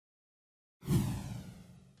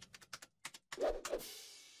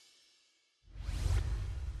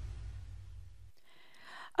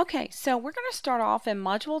Okay, so we're going to start off in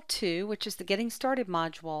Module 2, which is the Getting Started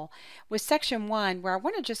module, with Section 1, where I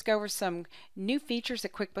want to just go over some new features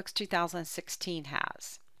that QuickBooks 2016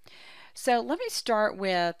 has. So let me start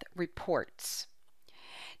with Reports.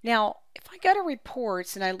 Now, if I go to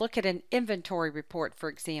Reports and I look at an inventory report, for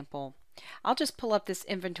example, I'll just pull up this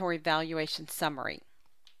Inventory Valuation Summary.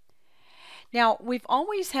 Now, we've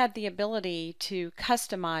always had the ability to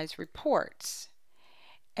customize reports.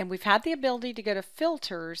 And we've had the ability to go to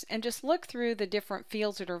filters and just look through the different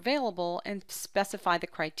fields that are available and specify the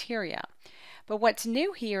criteria. But what's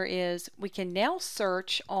new here is we can now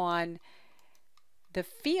search on the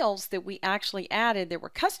fields that we actually added that were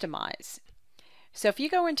customized. So if you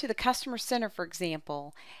go into the Customer Center, for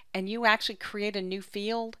example, and you actually create a new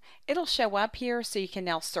field, it'll show up here so you can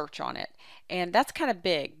now search on it. And that's kind of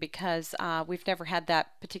big because we've never had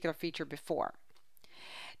that particular feature before.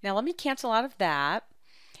 Now let me cancel out of that.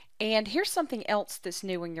 And here's something else that's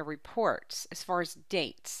new in your reports as far as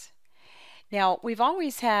dates. Now, we've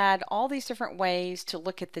always had all these different ways to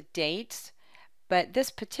look at the dates, but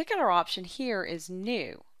this particular option here is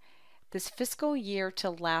new. This fiscal year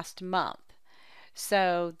to last month.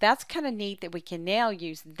 So that's kind of neat that we can now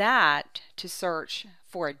use that to search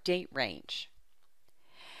for a date range.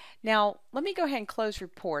 Now, let me go ahead and close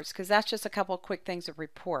reports because that's just a couple of quick things of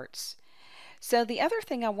reports. So the other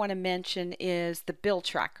thing I want to mention is the bill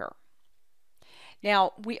tracker.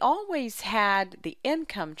 Now, we always had the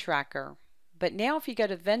income tracker, but now if you go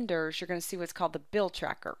to vendors, you're going to see what's called the bill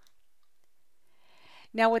tracker.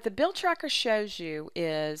 Now, what the bill tracker shows you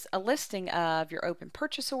is a listing of your open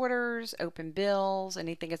purchase orders, open bills,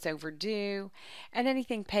 anything that's overdue, and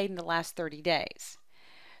anything paid in the last 30 days.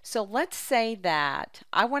 So let's say that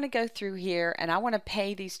I want to go through here and I want to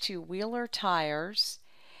pay these two Wheeler tires,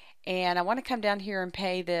 and I want to come down here and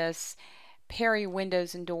pay this Perry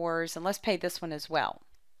windows and doors, and let's pay this one as well.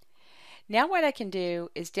 Now what I can do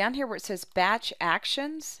is down here where it says batch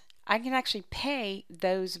actions, I can actually pay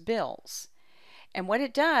those bills. And what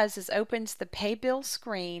it does is opens the pay bill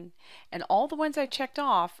screen, and all the ones I checked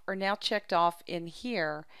off are now checked off in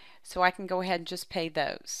here, so I can go ahead and just pay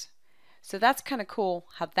those. So that's kind of cool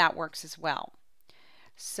how that works as well.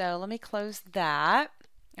 So let me close that,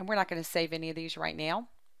 and we're not going to save any of these right now.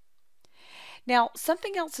 Now,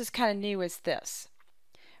 something else is kind of new is this,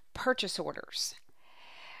 purchase orders.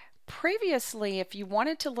 Previously, if you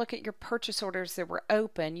wanted to look at your purchase orders that were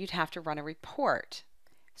open, you'd have to run a report.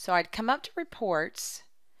 So I'd come up to reports,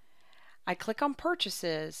 I'd click on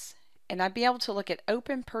purchases, and I'd be able to look at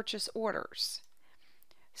open purchase orders.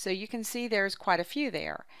 So you can see there's quite a few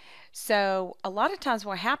there. So a lot of times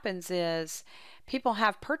what happens is people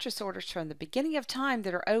have purchase orders from the beginning of time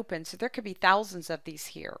that are open, so there could be thousands of these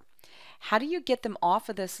here. How do you get them off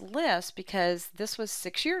of this list because this was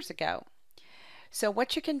 6 years ago? So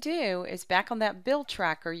what you can do is back on that bill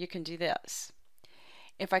tracker, you can do this.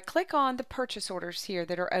 If I click on the purchase orders here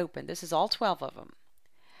that are open, this is all 12 of them.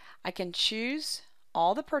 I can choose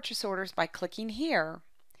all the purchase orders by clicking here,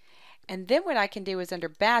 and then what I can do is under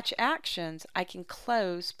batch actions, I can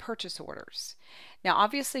close purchase orders. Now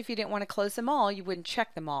obviously if you didn't want to close them all, you wouldn't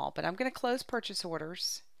check them all, but I'm going to close purchase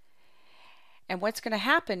orders. And what's going to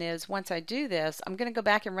happen is once I do this, I'm going to go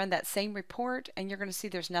back and run that same report, and you're going to see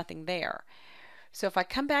there's nothing there. So if I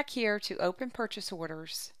come back here to open purchase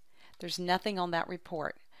orders, there's nothing on that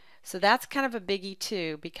report. So that's kind of a biggie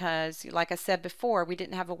too, because like I said before, we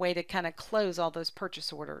didn't have a way to kind of close all those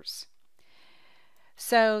purchase orders.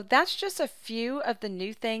 So that's just a few of the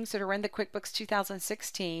new things that are in the QuickBooks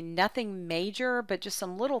 2016. Nothing major, but just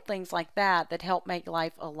some little things like that that help make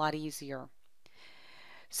life a lot easier.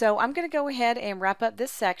 So I'm going to go ahead and wrap up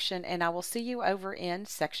this section, and I will see you over in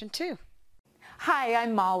section 2. Hi,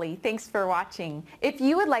 I'm Molly. Thanks for watching. If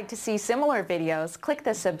you would like to see similar videos, click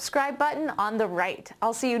the subscribe button on the right.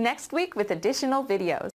 I'll see you next week with additional videos.